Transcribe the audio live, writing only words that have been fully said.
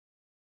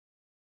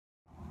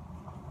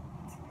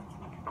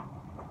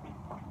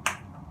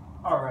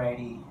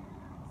Alrighty,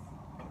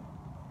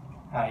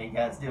 how you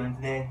guys doing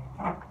today?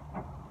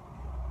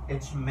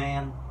 It's your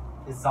man,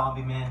 it's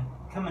Zombie Man,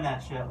 coming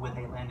at you with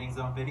a landing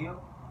zone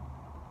video.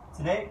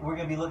 Today we're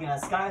going to be looking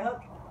at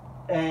Skyhook,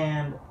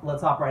 and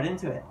let's hop right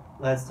into it.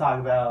 Let's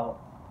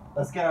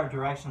get our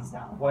directions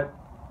down. What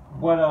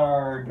are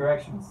our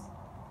directions?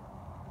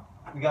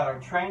 We got our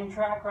train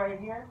track right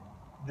here.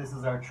 This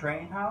is our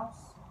train house,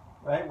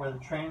 right, where the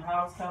train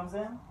house comes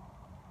in.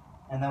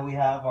 And then we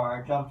have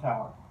our jump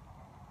tower.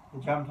 The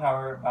jump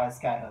tower by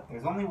Skyhook.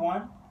 There's only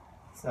one,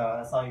 so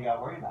that's all you got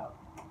to worry about.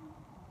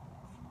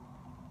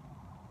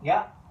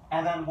 Yeah,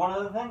 and then one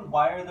other thing,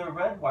 why are there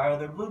red, why are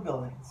there blue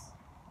buildings?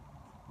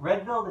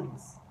 Red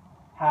buildings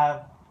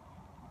have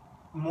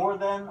more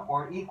than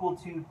or equal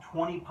to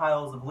 20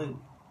 piles of loot,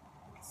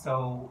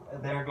 so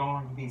they're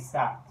going to be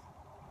stacked.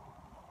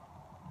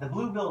 The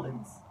blue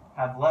buildings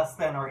have less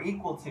than or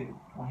equal to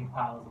 20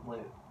 piles of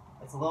loot.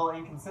 It's a little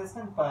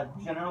inconsistent, but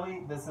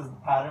generally this is the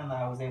pattern that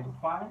I was able to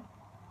find.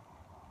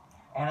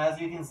 And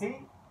as you can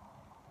see,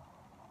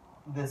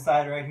 this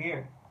side right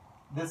here,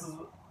 this is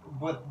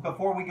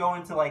before we go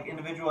into like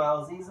individual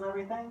LZs and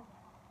everything,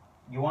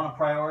 you want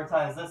to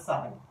prioritize this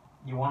side.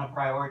 You want to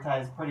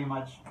prioritize pretty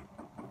much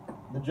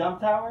the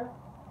jump tower,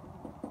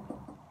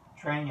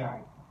 train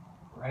yard,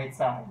 right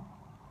side.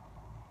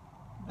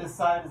 This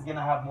side is going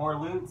to have more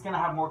loot. It's going to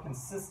have more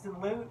consistent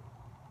loot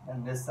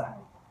than this side.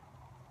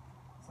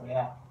 So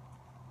yeah.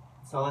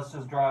 So let's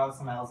just draw out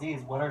some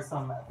LZs. What are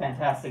some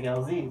fantastic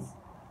LZs?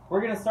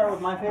 We're going to start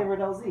with my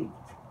favorite LZ,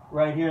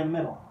 right here in the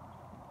middle.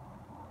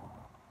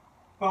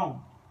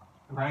 Boom.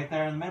 Right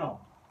there in the middle.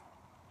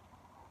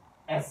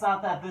 It's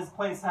not that this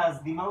place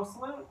has the most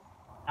loot.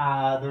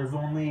 There's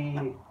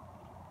going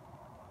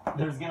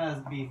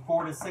to be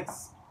 4 to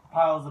 6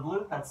 piles of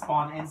loot that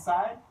spawn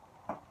inside.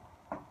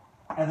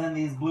 And then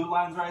these blue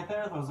lines right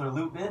there, those are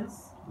loot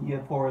bins. You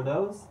get 4 of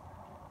those.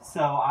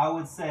 So I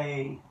would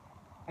say,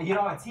 you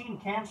know, a team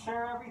can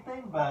share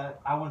everything,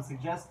 but I wouldn't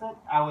suggest it.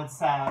 I would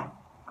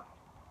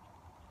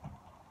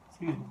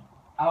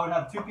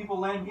have 2 people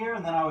land here,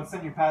 and then I would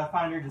send your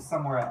Pathfinder just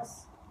somewhere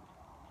else.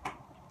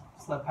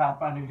 Just let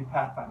Pathfinder do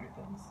Pathfinder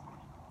things.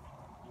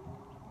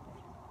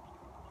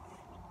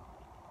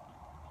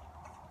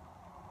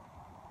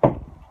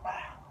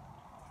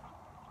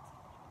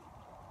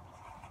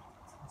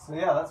 So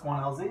yeah, that's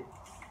one LZ.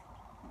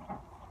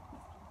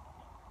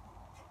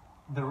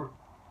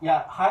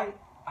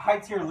 High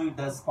tier loot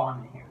does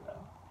spawn in here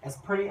though. It's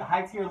pretty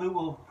high tier loot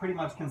will pretty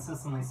much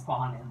consistently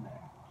spawn in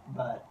there,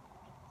 but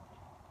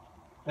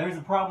there's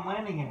a problem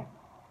landing here,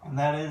 and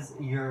that is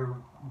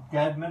your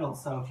dead middle.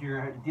 So if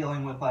you're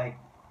dealing with like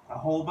a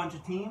whole bunch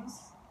of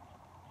teams,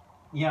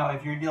 you know,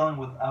 if you're dealing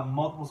with a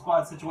multiple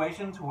squad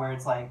situation to where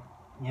it's like,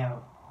 you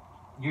know,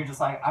 you're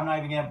just like, I'm not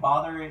even gonna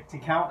bother to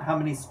count how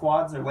many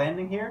squads are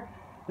landing here.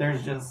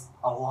 There's just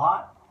a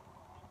lot.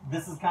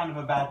 This is kind of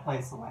a bad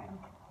place to land.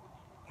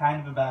 Kind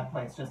of a bad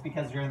place, just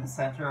because you're in the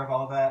center of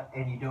all that,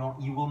 and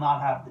you will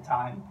not have the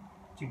time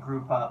to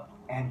group up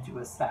and to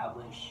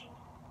establish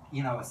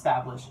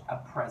a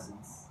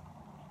presence.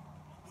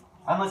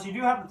 Unless you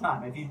do have the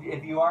time.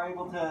 If you are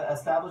able to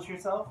establish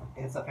yourself,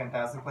 it's a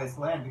fantastic place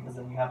to land because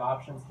then you have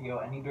options to go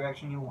any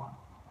direction you want.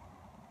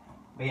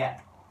 But yeah,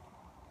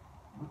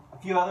 a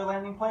few other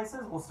landing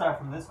places. We'll start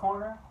from this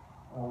corner.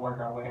 We'll work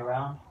our way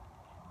around.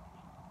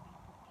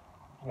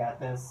 We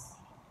got this.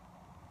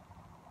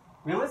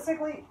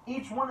 Realistically,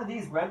 each one of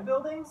these red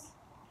buildings,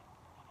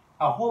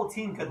 a whole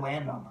team could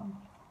land on them.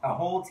 A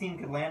whole team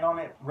could land on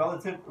it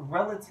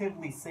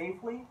relatively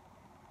safely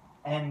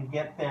and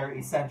get their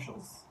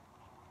essentials.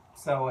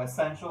 So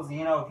essentials,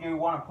 you know, if you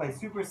want to play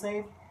super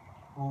safe,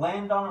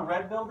 land on a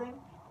red building.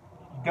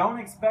 Don't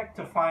expect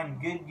to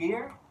find good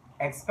gear.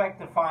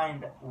 Expect to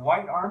find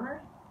white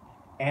armor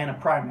and a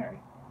primary.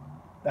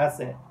 That's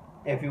it.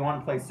 If you want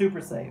to play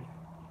super safe.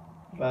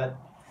 But,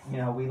 you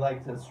know, we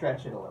like to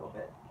stretch it a little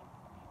bit.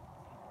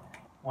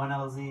 One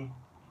LZ,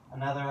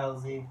 another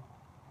LZ.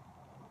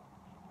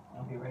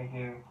 I'll be right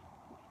here.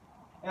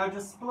 You know,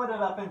 just split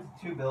it up into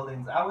 2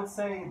 buildings. I would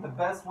say the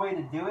best way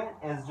to do it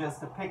is just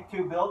to pick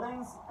 2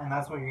 buildings, and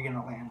that's what you're going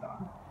to land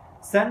on.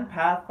 Send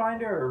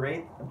Pathfinder or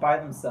Wraith by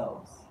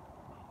themselves,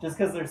 just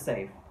because they're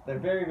safe. They're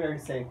very, very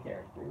safe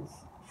characters.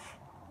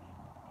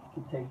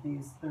 You can take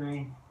these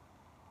 3.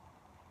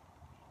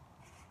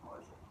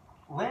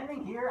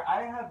 Landing here,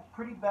 I have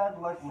pretty bad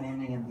luck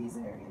landing in these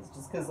areas,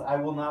 just because I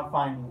will not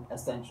find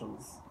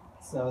essentials.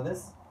 So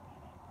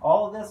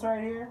all of this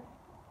right here,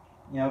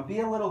 you know, be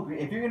a little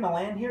if you're going to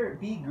land here,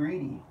 be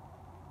greedy.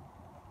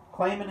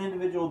 Claim an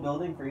individual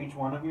building for each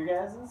one of your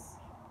guys's.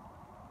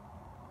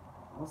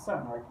 We'll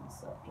start marking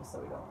stuff, just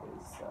so we don't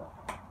lose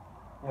stuff.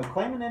 You know,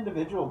 claim an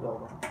individual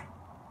building.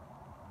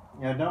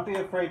 You know, don't be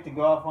afraid to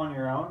go off on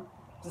your own.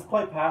 Just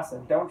play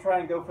passive. Don't try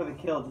and go for the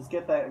kill. Just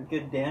get that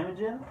good damage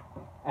in,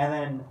 and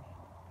then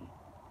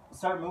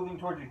start moving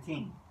towards your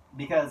team.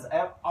 Because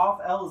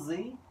off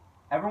LZ,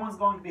 everyone's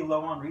going to be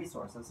low on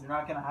resources. You're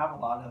not going to have a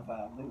lot of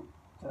loot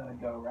to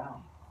go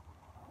around.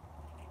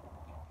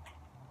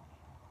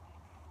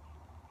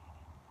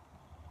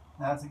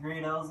 That's a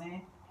great LZ.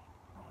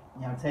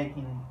 You know,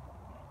 taking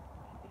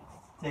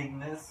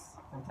this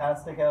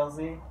fantastic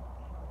LZ.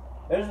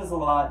 There's just a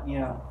lot, you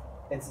know,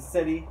 it's a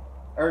city,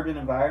 urban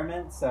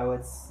environment, so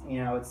it's,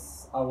 you know,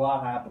 it's a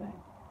lot happening.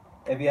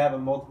 If you have a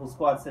multiple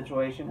squad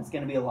situation, it's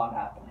going to be a lot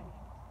happening.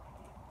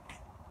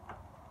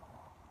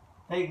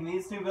 Taking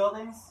these two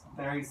buildings,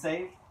 very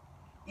safe,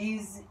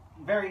 easy,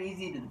 very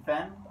easy to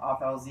defend off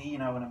LZ, you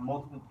know, in a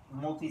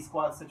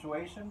multi-squad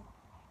situation.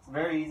 It's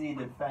very easy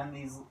to defend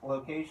these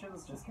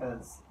locations just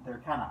because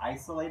they're kind of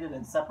isolated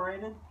and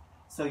separated,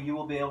 so you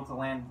will be able to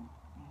land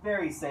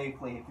very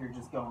safely if you're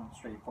just going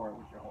straight forward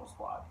with your whole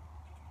squad.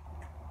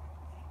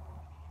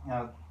 You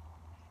know,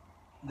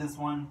 this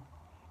one,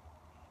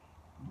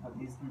 you know,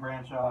 these can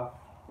branch off,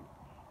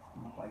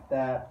 look like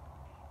that.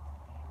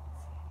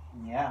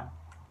 Yeah.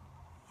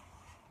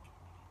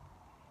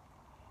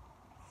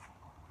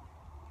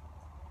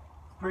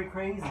 It's pretty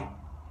crazy.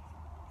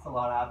 It's a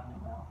lot happening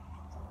now.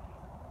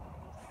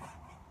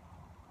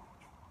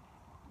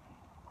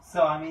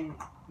 So, I mean,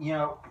 you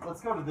know,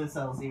 let's go to this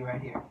LZ right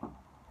here.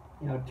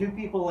 You know, two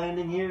people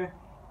landing here.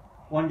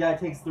 One guy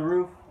takes the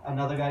roof,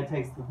 another guy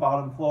takes the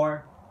bottom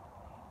floor.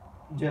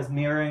 Just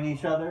mirroring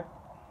each other.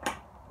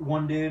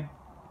 One dude,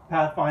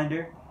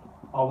 Pathfinder.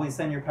 Always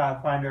send your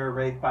Pathfinder or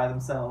Wraith by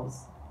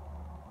themselves.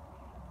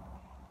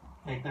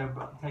 Take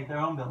their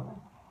own building.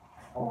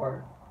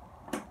 Or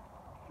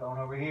going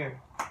over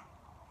here.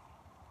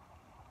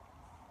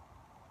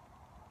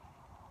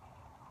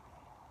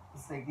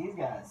 Let's take these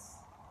guys.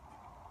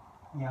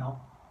 You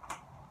know,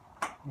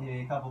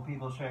 maybe a couple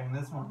people sharing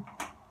this one.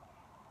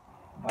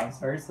 Vice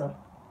versa.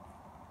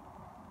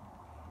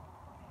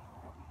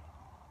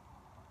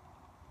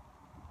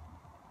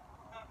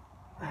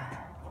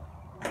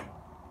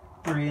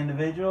 Three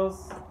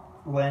individuals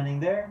landing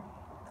there.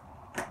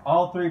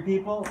 All three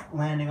people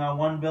landing on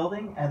one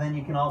building, and then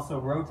you can also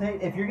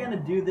rotate. If you're going to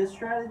do this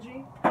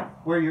strategy,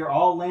 where you're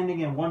all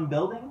landing in one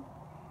building,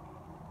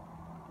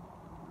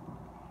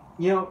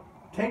 you know,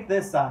 take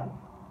this side.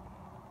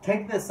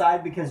 Take this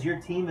side because your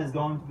team is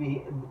going to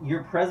be,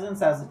 your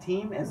presence as a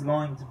team is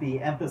going to be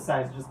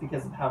emphasized just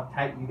because of how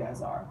tight you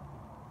guys are.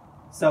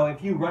 So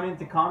if you run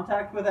into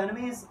contact with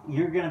enemies,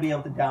 you're going to be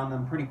able to down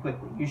them pretty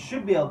quickly. You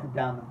should be able to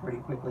down them pretty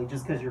quickly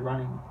just because you're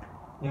running,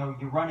 you know,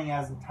 you're running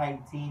as a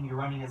tight team, you're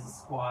running as a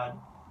squad,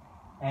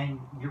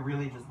 and you're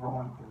really just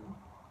rolling through.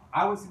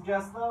 I would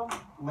suggest, though,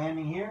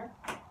 landing here.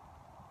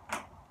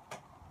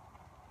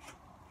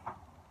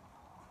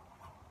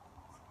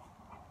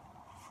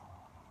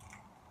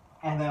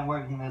 And then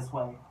working this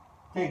way,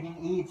 taking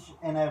each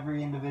and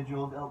every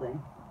individual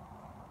building.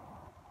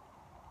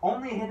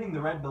 Only hitting the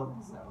red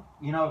buildings, though.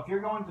 You know, if you're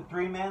going to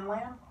three-man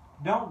land,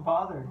 don't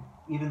bother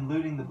even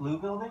looting the blue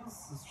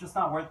buildings. It's just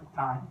not worth the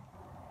time.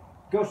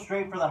 Go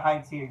straight for the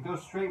high tier. Go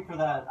straight for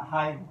that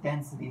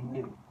high-density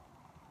loot.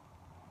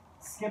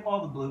 Skip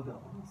all the blue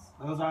buildings.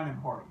 Those aren't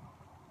important.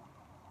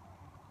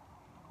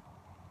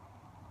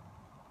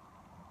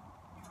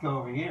 Let's go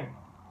over here.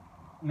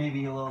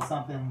 Maybe a little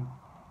something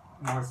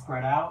more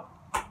spread out.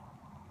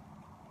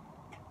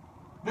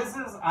 This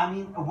is, I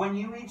mean, when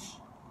you each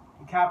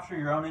capture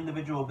your own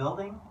individual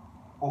building,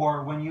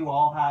 or when you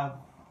all have,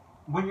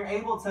 when you're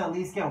able to at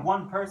least get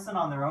one person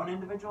on their own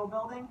individual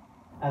building,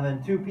 and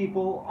then two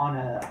people on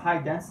a high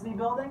density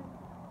building,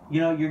 you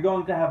know, you're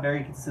going to have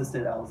very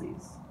consistent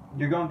LZs.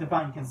 You're going to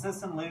find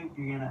consistent loot,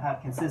 you're going to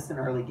have consistent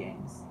early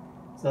games.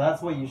 So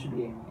that's what you should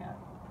be aiming at.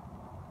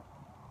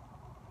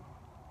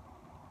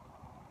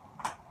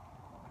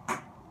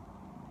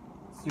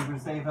 Super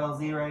safe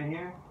LZ right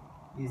here.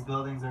 These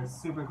buildings are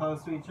super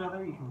close to each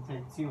other. You can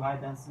take two high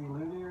density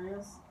loot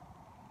areas.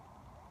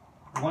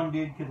 One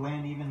dude could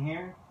land even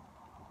here.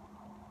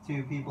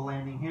 Two people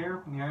landing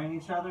here, mirroring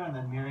each other, and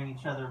then mirroring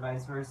each other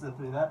vice versa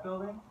through that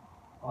building.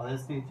 While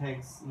this dude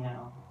takes, you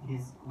know,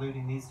 he's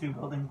looting these two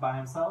buildings by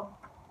himself.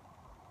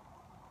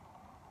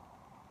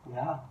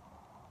 Yeah.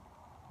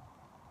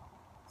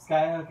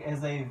 Skyhook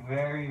is a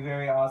very,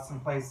 very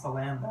awesome place to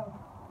land, though.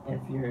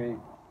 If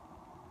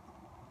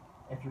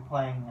you're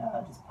playing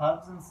just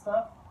pubs and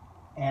stuff,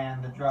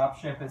 and the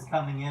dropship is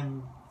coming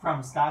in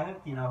from Skyhook,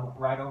 you know,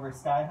 right over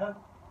Skyhook,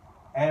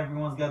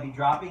 everyone's gonna be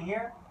dropping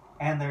here,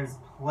 and there's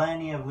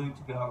plenty of loot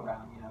to go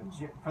around. You know,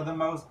 for the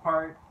most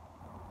part,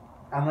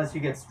 unless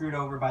you get screwed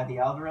over by the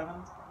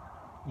algorithms,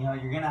 you know,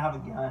 you're gonna have a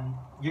gun,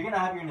 you're gonna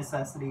have your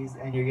necessities,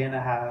 and you're gonna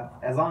have,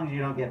 as long as you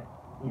don't get,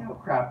 you know,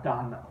 crapped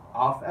on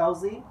off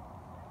LZ,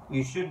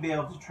 you should be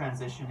able to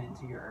transition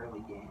into your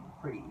early game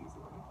pretty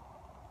easily.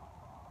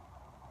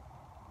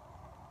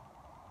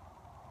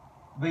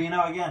 But you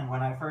know, again,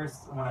 when I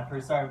first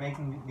started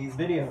making these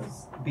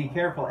videos, be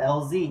careful,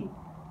 LZ.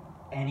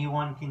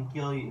 Anyone can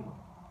kill you.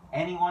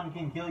 Anyone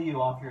can kill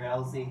you off your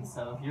LZ.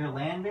 So if you're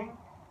landing,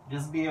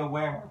 just be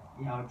aware.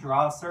 You know,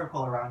 draw a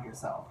circle around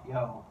yourself.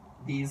 Yo,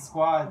 these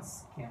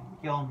squads can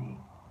kill me.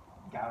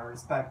 Gotta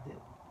respect it.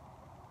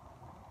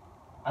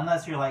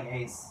 Unless you're like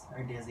Ace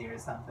or Dizzy or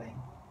something.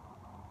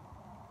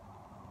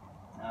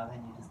 No,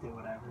 then you just do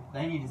whatever.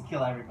 Then you just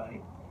kill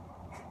everybody.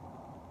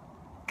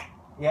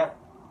 Yep.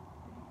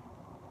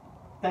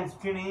 Thanks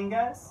for tuning in,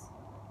 guys.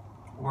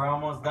 We're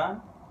almost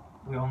done.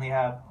 We only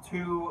have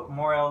 2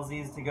 more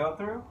LZs to go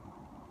through,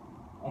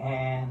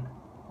 and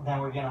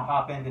then we're gonna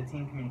hop into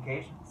team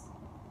communications.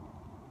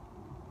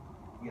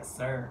 Yes,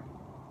 sir.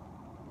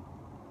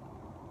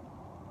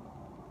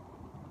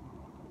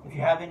 If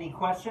you have any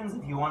questions,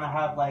 if you want to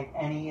have like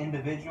any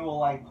individual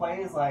like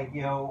plays, like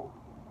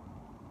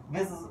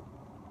this is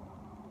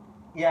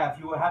if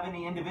you have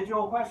any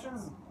individual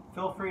questions,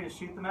 feel free to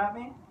shoot them at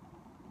me.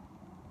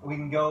 We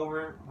can go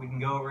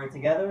over it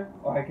together,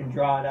 or I can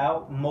draw it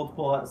out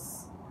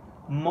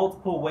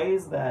multiple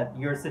ways that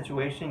your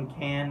situation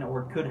can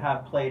or could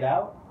have played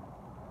out.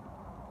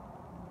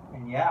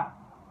 And yeah,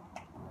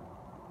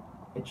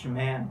 it's your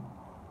man.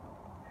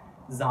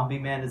 Zombie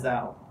Man is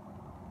out.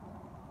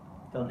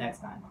 Till next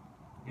time.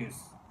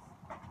 Deuce.